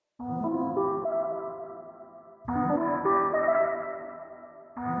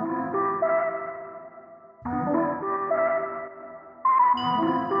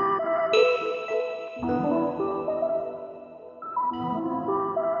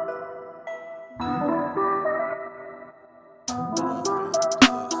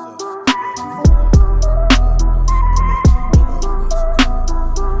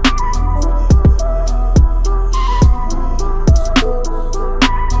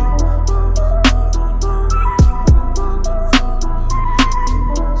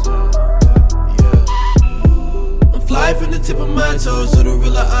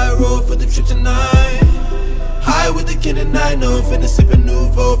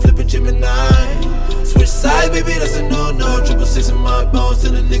baby, that's a no-no. 666 in my bones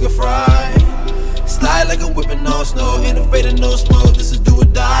till a nigga fry. Slide like I'm whipping on snow. Ain't afraid of no smoke, this is do or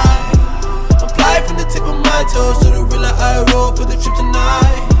die. I'm fly from the tip of my toes to the real I roll for the trip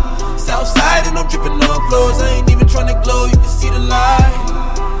tonight. Southside and I'm dripping on clothes. I ain't even tryna glow, you can see the light.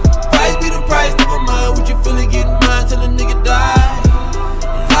 Price be the price, never mind what you feeling, getting mine till a nigga die.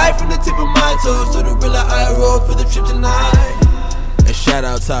 Fly from the tip of my toes to the real I roll for the trip tonight. And shout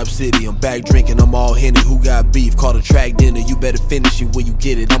out Top City, I'm back drinking, I'm all Henny. Who got beef? Call a track dinner, you better finish it when you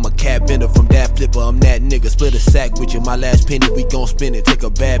get it. I'm a cat vendor from that flipper, I'm that nigga. Split a sack with you, my last penny, we gon' spin it. Take a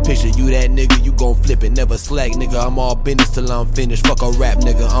bad picture, you that nigga, you gon' flip it. Never slack, nigga, I'm all business till I'm finished. Fuck a rap,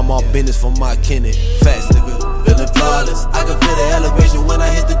 nigga, I'm all business for my kinny. Facts, nigga, feeling flawless. I can feel the elevation when I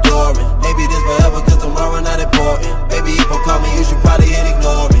hit the door. And maybe this forever, cause tomorrow not important. Baby, if I'm coming, you should probably hit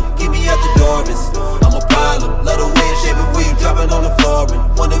ignoring. Keep me at the door, I'm a problem. Love the way it shape before you drop it on the floor.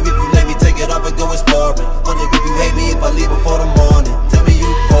 Wonder if you let me take it off and go exploring. Wonder if you hate me if I leave before the morning. Tell me you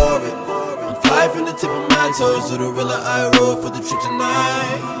for it. I'm fly from the tip of my toes to the real I roll for the trip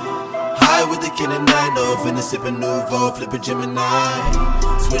tonight. High with the kid and I know, finna sippin' Nouveau, flippin' Gemini.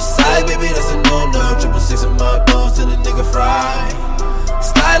 Switch side, baby, that's a no-no. 666 in my bones till a nigga fry.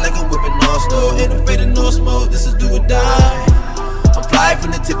 Slide like I'm whipping on snow. Ain't afraid of no smoke, this is do or die. I'm fly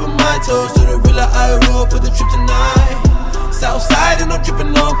from the tip of my toes to the real I roll for the trip tonight. Southside and I'm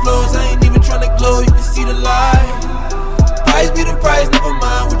dripping on clothes. I ain't even tryna glow, you can see the light. Price be the price, never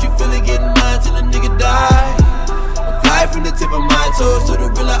mind what you feeling, getting mine till a nigga die. I'm fly from the tip of my toes to the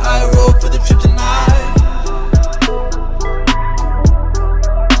real I roll for the trip tonight.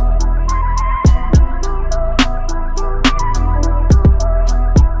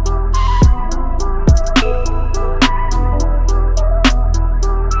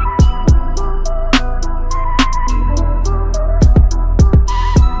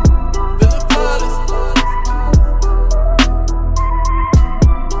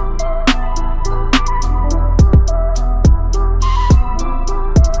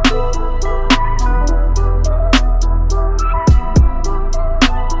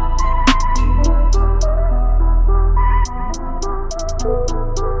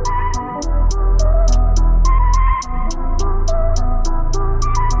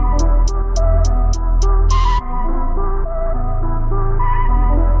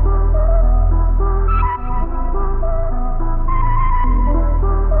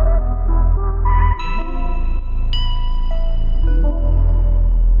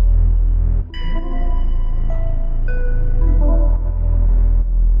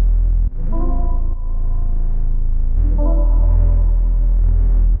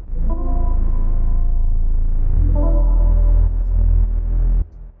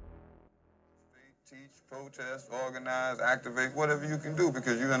 Protest, organize, activate, whatever you can do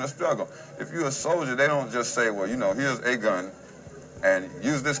because you're in a struggle. If you're a soldier, they don't just say, well, you know, here's a gun and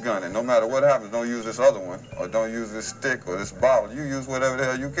use this gun and no matter what happens, don't use this other one or don't use this stick or this bottle. You use whatever the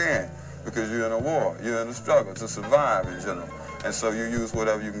hell you can because you're in a war. You're in a struggle to survive in general. And so you use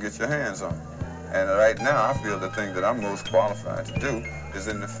whatever you can get your hands on. And right now, I feel the thing that I'm most qualified to do is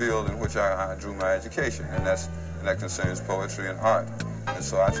in the field in which I drew my education, and that concerns poetry and art. And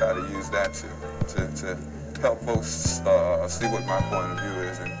so I try to use that to help folks see what my point of view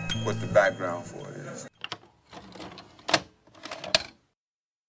is and what the background for